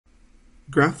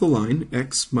graph the line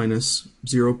x minus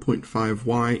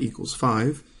 0.5y equals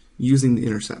 5 using the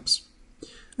intercepts.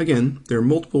 Again, there are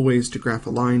multiple ways to graph a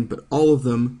line, but all of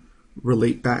them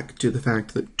relate back to the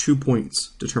fact that 2 points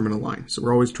determine a line. So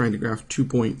we're always trying to graph 2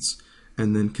 points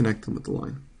and then connect them with the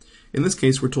line. In this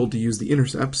case, we're told to use the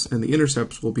intercepts, and the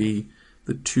intercepts will be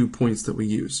the 2 points that we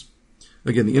use.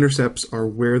 Again, the intercepts are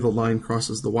where the line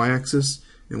crosses the y-axis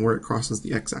and where it crosses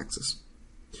the x-axis.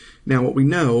 Now what we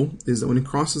know is that when it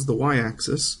crosses the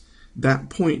y-axis, that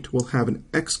point will have an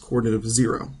x-coordinate of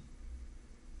 0.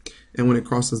 And when it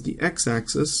crosses the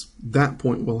x-axis, that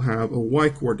point will have a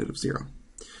y-coordinate of 0.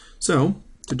 So,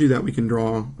 to do that, we can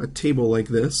draw a table like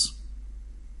this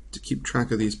to keep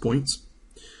track of these points.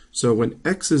 So when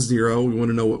x is 0, we want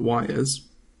to know what y is,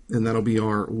 and that'll be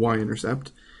our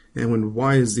y-intercept. And when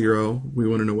y is 0, we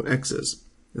want to know what x is,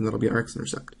 and that'll be our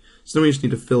x-intercept. So now we just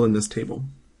need to fill in this table.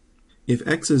 If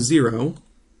x is 0,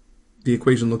 the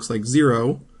equation looks like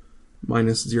 0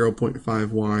 minus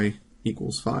 0.5y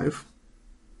equals 5,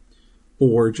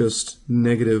 or just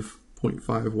negative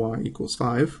 0.5y equals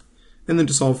 5. And then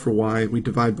to solve for y, we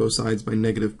divide both sides by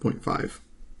negative 0.5,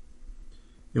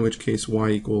 in which case y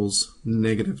equals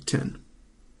negative 10.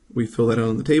 We fill that out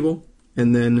on the table,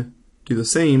 and then do the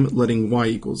same letting y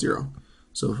equal 0.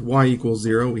 So if y equals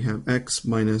 0, we have x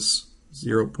minus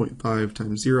 0.5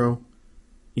 times 0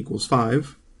 equals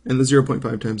 5, and the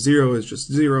 0.5 times 0 is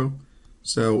just 0,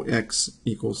 so x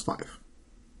equals 5.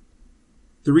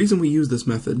 The reason we use this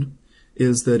method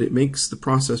is that it makes the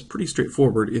process pretty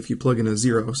straightforward. If you plug in a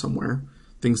 0 somewhere,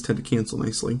 things tend to cancel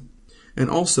nicely. And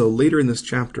also, later in this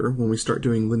chapter, when we start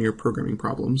doing linear programming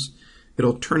problems,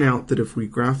 it'll turn out that if we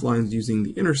graph lines using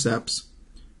the intercepts,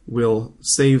 we'll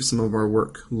save some of our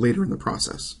work later in the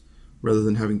process, rather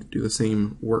than having to do the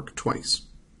same work twice.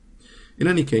 In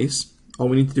any case, all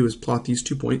we need to do is plot these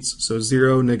 2 points. So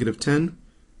 0, negative 10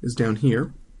 is down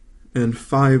here, and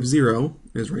 5, 0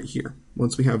 is right here.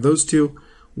 Once we have those two,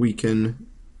 we can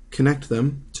connect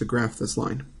them to graph this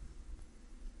line.